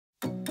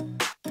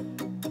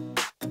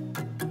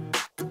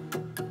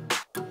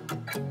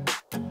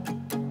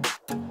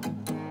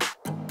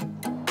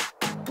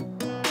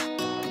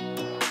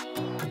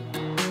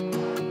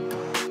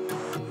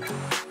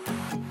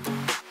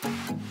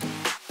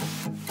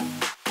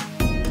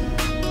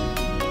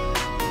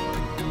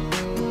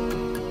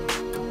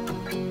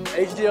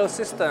HDL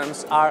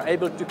systems are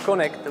able to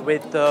connect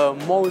with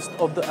most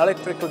of the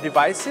electrical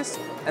devices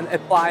and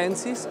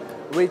appliances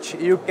which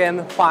you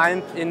can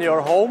find in your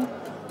home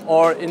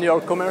or in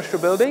your commercial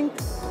building.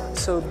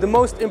 So the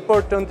most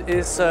important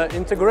is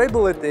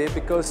integrability,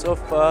 because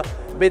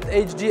with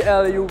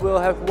HDL you will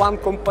have one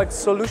complex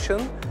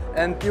solution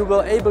and you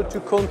will able to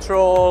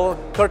control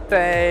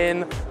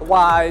curtain,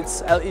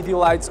 lights, LED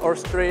lights or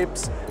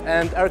strips,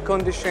 and air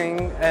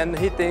conditioning and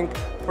heating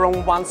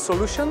from one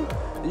solution.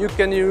 You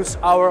can use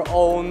our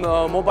own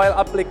mobile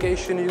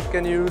application, you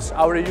can use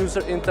our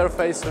user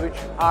interface which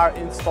are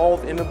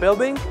installed in the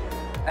building,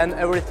 and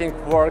everything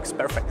works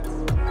perfect.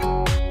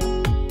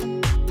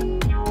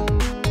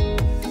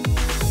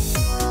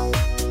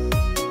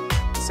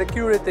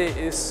 Security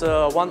is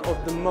one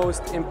of the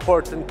most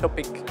important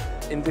topic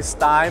in this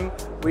time.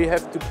 We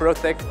have to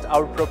protect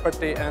our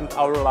property and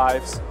our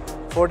lives.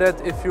 For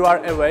that, if you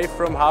are away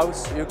from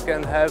house, you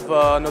can have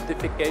a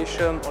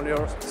notification on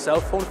your cell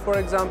phone, for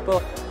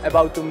example,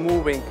 about the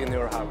moving in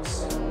your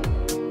house.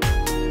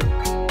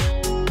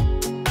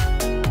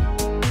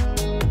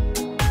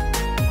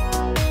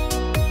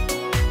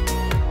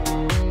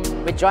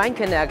 We joined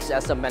Connect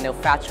as a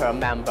manufacturer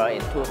member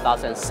in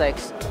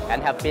 2006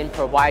 and have been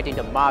providing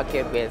the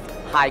market with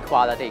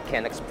high-quality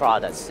Connect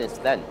products since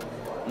then.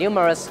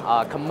 Numerous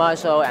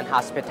commercial and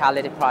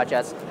hospitality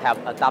projects have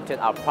adopted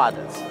our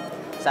products,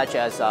 such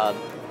as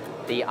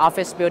the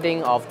office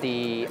building of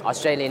the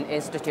Australian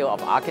Institute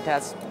of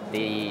Architects,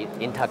 the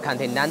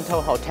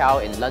Intercontinental Hotel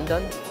in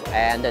London,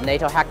 and the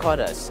NATO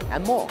headquarters,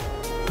 and more.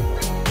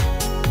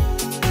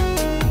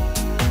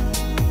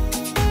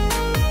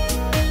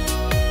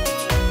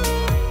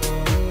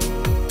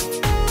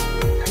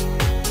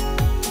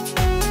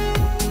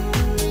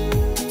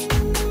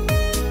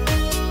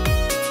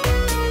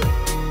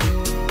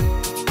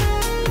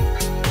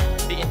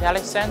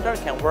 Intelligence Center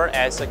can work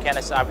as a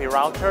Connect IP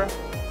router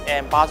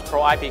and Bus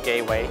Pro IP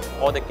gateway,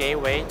 or the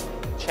gateway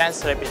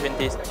translate between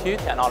these two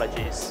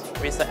technologies.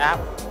 With the app,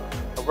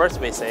 works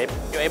with it,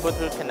 you're able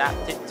to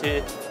connect it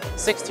to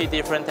 60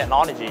 different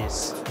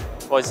technologies.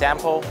 For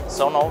example,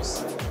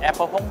 Sonos,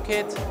 Apple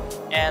HomeKit,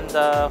 and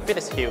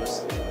Philips Hue,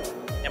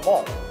 and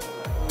more.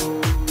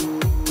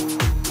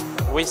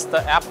 With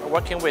the app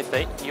working with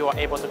it, you are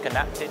able to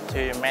connect it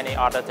to many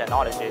other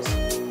technologies.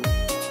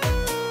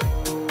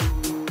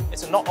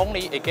 It's not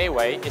only a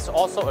gateway, it's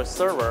also a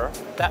server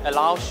that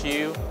allows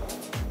you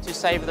to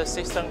save the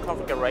system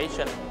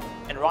configuration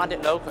and run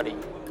it locally.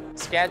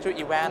 Schedule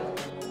event,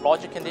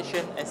 logic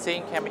condition, and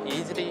sync can be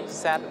easily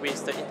set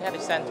with the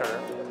Intelligence Center.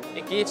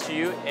 It gives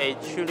you a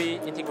truly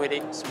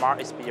integrated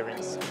smart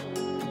experience.